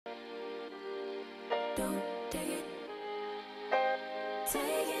don't take it. Take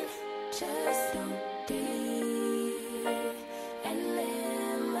it, just don't take it. And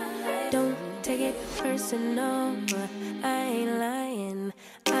live my life. Don't take it personal. I ain't lying.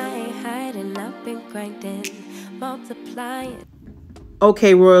 I ain't hiding. I've been grinding, multiplying.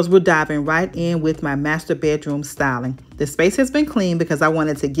 Okay, Royals, we're diving right in with my master bedroom styling. The space has been cleaned because I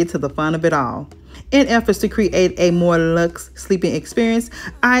wanted to get to the fun of it all. In efforts to create a more luxe sleeping experience,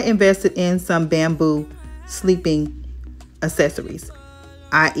 I invested in some bamboo sleeping accessories,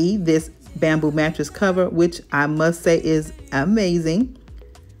 i.e. this bamboo mattress cover, which I must say is amazing.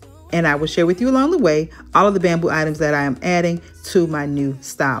 And I will share with you along the way all of the bamboo items that I am adding to my new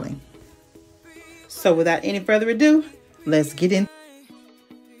styling. So without any further ado, let's get in.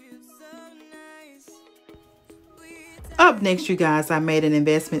 Up next, you guys, I made an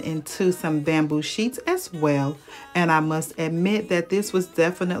investment into some bamboo sheets as well. And I must admit that this was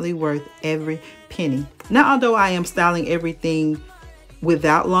definitely worth every penny. Now, although I am styling everything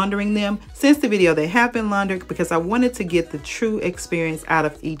without laundering them, since the video they have been laundered because I wanted to get the true experience out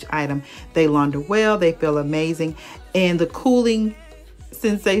of each item. They launder well, they feel amazing, and the cooling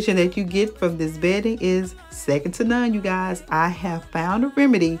sensation that you get from this bedding is second to none, you guys. I have found a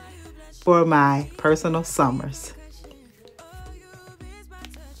remedy for my personal summers.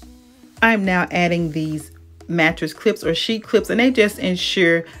 I'm now adding these mattress clips or sheet clips, and they just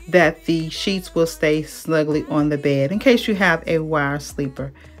ensure that the sheets will stay snugly on the bed in case you have a wire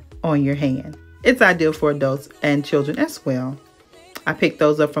sleeper on your hand. It's ideal for adults and children as well. I picked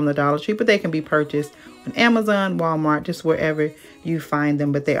those up from the Dollar Tree, but they can be purchased on Amazon, Walmart, just wherever you find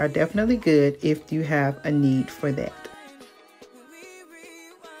them. But they are definitely good if you have a need for that.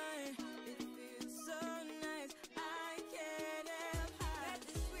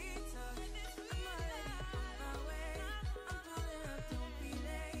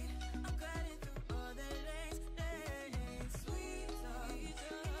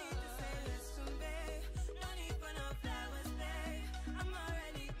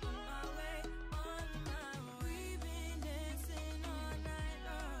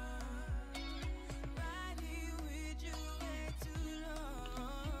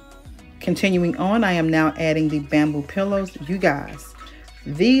 Continuing on, I am now adding the bamboo pillows. You guys,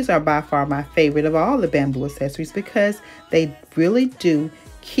 these are by far my favorite of all the bamboo accessories because they really do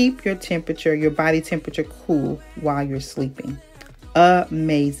keep your temperature, your body temperature cool while you're sleeping.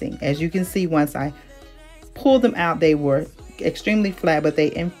 Amazing. As you can see, once I pulled them out, they were extremely flat, but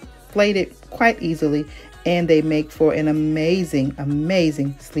they inflated quite easily, and they make for an amazing,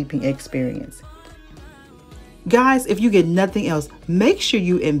 amazing sleeping experience. Guys, if you get nothing else, make sure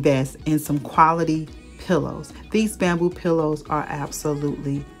you invest in some quality pillows. These bamboo pillows are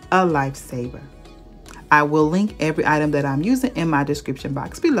absolutely a lifesaver. I will link every item that I'm using in my description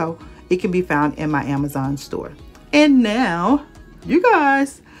box below. It can be found in my Amazon store. And now, you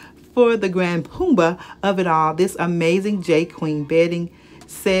guys, for the grand pumbaa of it all, this amazing J Queen bedding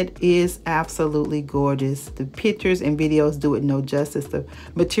set is absolutely gorgeous. The pictures and videos do it no justice. The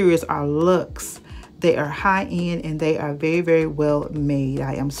materials are luxe. They are high-end and they are very, very well made.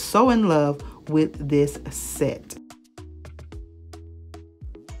 I am so in love with this set.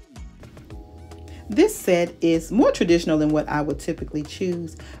 This set is more traditional than what I would typically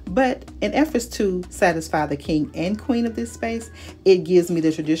choose, but in efforts to satisfy the king and queen of this space, it gives me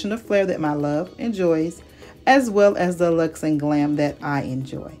the traditional flair that my love enjoys, as well as the luxe and glam that I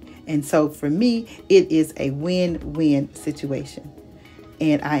enjoy. And so for me, it is a win-win situation.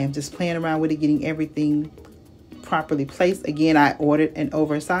 And I am just playing around with it, getting everything properly placed. Again, I ordered an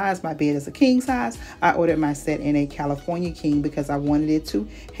oversized. My bed is a king size. I ordered my set in a California king because I wanted it to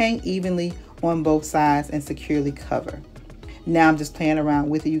hang evenly on both sides and securely cover. Now I'm just playing around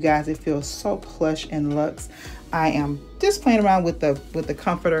with it, you guys. It feels so plush and luxe. I am just playing around with the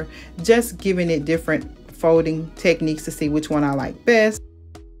comforter, just giving it different folding techniques to see which one I like best.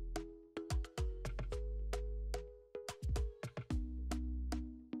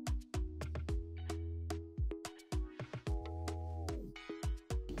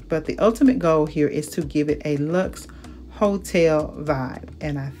 But the ultimate goal here is to give it a luxe hotel vibe.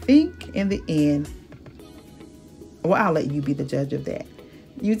 And I think in the end, well, I'll let you be the judge of that.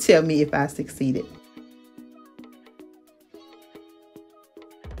 You tell me if I succeeded.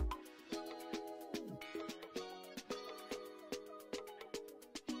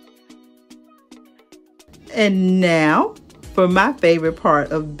 And now for my favorite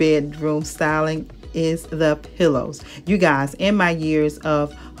part of bedroom styling is the pillows. You guys, in my years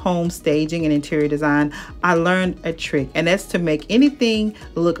of home staging and interior design, I learned a trick, and that's to make anything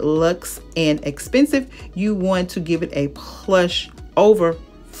look luxe and expensive. You want to give it a plush over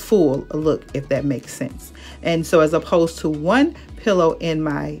full look, if that makes sense. And so as opposed to one pillow in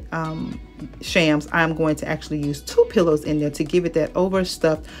my shams, I'm going to actually use 2 pillows in there to give it that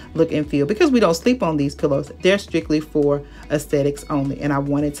overstuffed look and feel, because we don't sleep on these pillows. They're strictly for aesthetics only, and I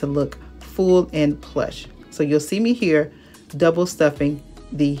want it to look full and plush. So you'll see me here double stuffing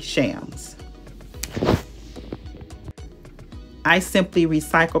the shams. I simply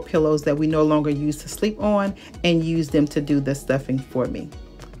recycle pillows that we no longer use to sleep on and use them to do the stuffing for me.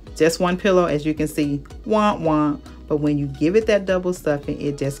 Just one pillow, as you can see, wah. But when you give it that double stuffing,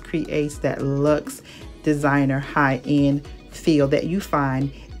 it just creates that luxe designer high-end feel that you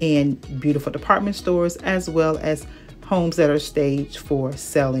find in beautiful department stores, as well as homes that are staged for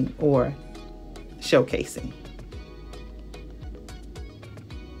selling or showcasing.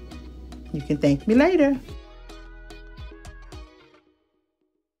 You can thank me later.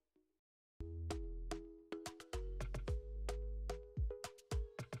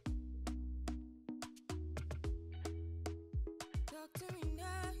 Talk to me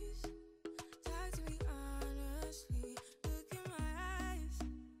nice, talk to me honestly. Look in my eyes,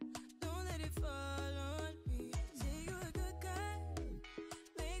 don't let it fall on me. Say you're a good guy,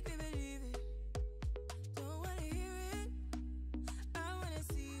 make me believe it. Don't wanna hear it, I wanna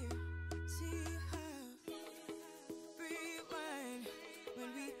see it. See how. Rewind, when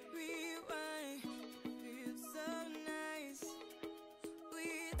we rewind, feels so nice. We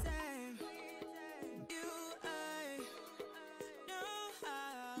time, you I know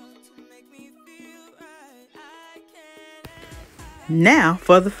how to make me feel right. I can't. Now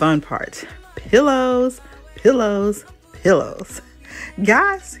for the fun part. Pillows, pillows, pillows.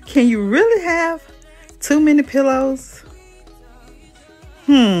 Guys, can you really have too many pillows?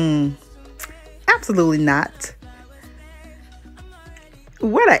 Absolutely not.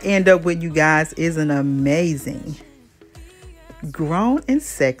 What I end up with, you guys, is an amazing, grown and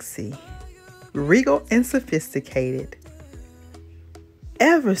sexy, regal and sophisticated,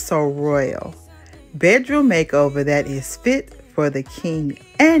 ever so royal bedroom makeover that is fit for the king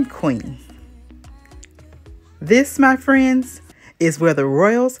and queen. This, my friends, is where the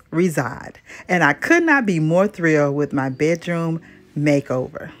royals reside, and I could not be more thrilled with my bedroom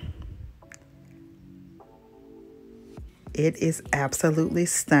makeover. It is absolutely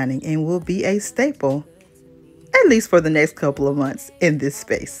stunning and will be a staple, at least for the next couple of months, in this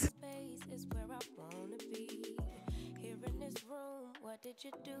space. Is where I wanna be. Here in this room, what did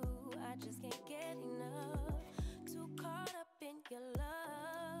you do? I just can't get enough. Too caught up in your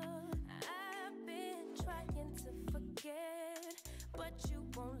love. I've been trying to forget, but you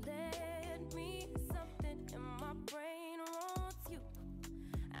won't let me. Something in my brain wants you.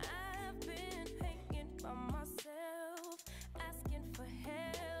 I've been hanging by myself, asking for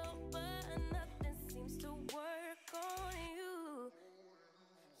help, but nothing seems to work on you.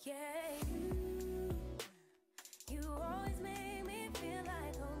 Yeah, you always make me feel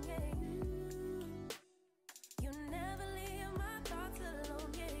like home. Yeah, you never leave my thoughts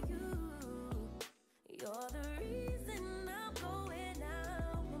alone. Yeah, you're the reason I'm going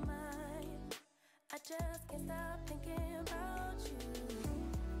out my mind. I just can't stop thinking about you.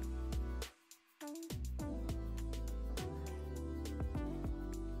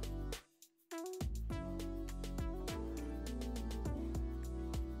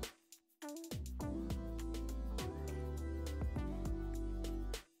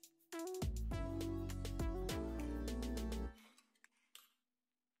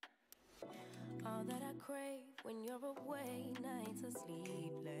 All that I crave when you're away, nights are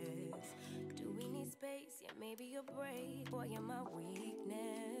sleepless. Do we need space? Yeah, maybe a break. Boy, you're my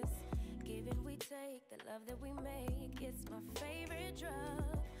weakness. Give and we take, the love that we make, it's my favorite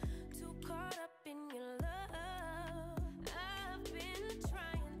drug. Too caught up in your love. I've been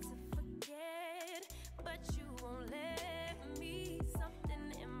trying to forget, but you won't let me.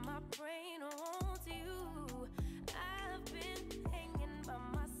 Something in my brain wants you. I've been hanging by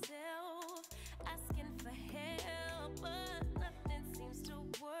myself, asking for help, but nothing seems to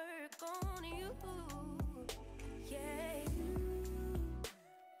work on you. Yeah,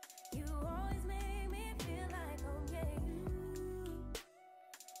 you always make me feel like home. Yeah,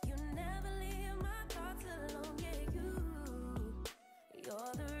 you never leave my thoughts alone. Yeah,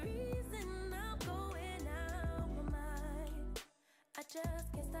 you're the reason I'm going out my mind. I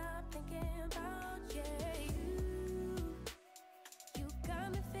just can't stop thinking about you. You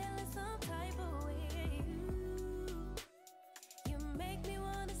got me feeling some type of way. You make me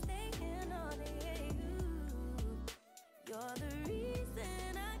wanna stay in all day. You're the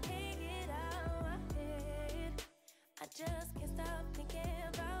reason I can't get out my head. I just can't stop thinking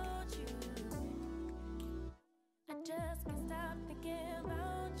about you. I just can't stop thinking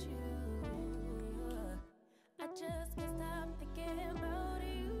about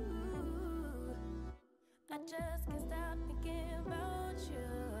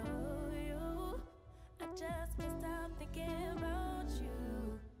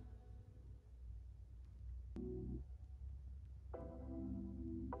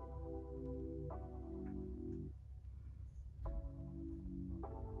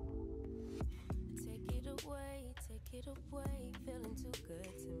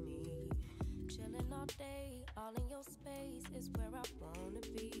all in your space is where I wanna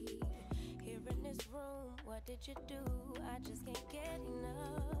be. Here in this room, what did you do? I just can't get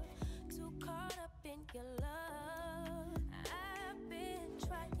enough. Too caught up in your love. I've been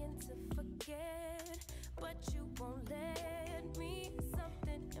trying to forget, but you won't let me.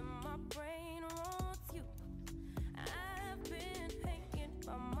 Something in my brain wants you. I've been hanging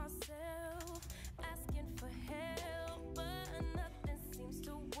by myself, asking for help, but nothing seems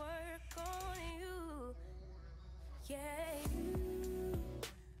to work on you. Yeah,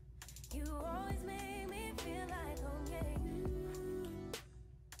 you always make me feel like home. Yeah,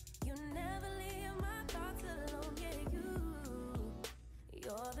 you never leave my thoughts alone. Yeah,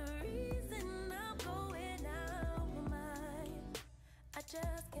 you're the reason I'm going out my mind. I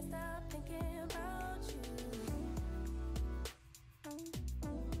just can't stop thinking about you.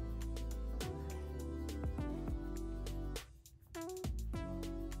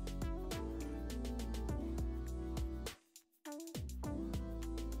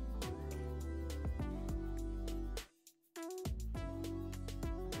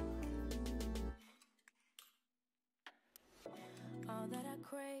 All that I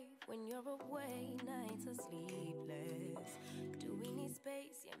crave when you're away, nights are sleepless. Do we need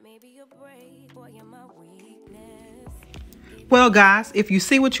space? Yeah, maybe a break. Boy, you're my weakness. Well, guys, if you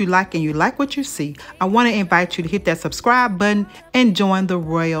see what you like and you like what you see, I want to invite you to hit that subscribe button and join the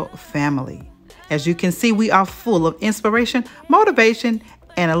royal family. As you can see, we are full of inspiration, motivation,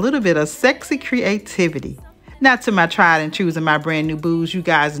 and a little bit of sexy creativity. Now, to my tried and true and my brand new boos, you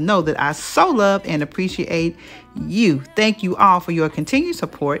guys know that I so love and appreciate you. Thank you all for your continued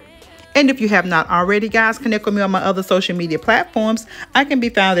support. And if you have not already, guys, connect with me on my other social media platforms. I can be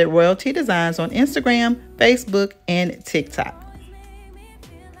found at Royalty Designs on Instagram, Facebook, and TikTok.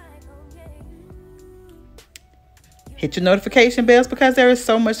 Hit your notification bells because there is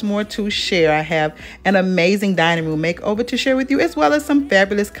so much more to share. I have an amazing dining room makeover to share with you, as well as some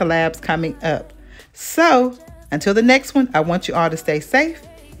fabulous collabs coming up. So, until the next one, I want you all to stay safe,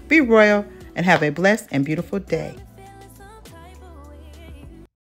 be royal, and have a blessed and beautiful day.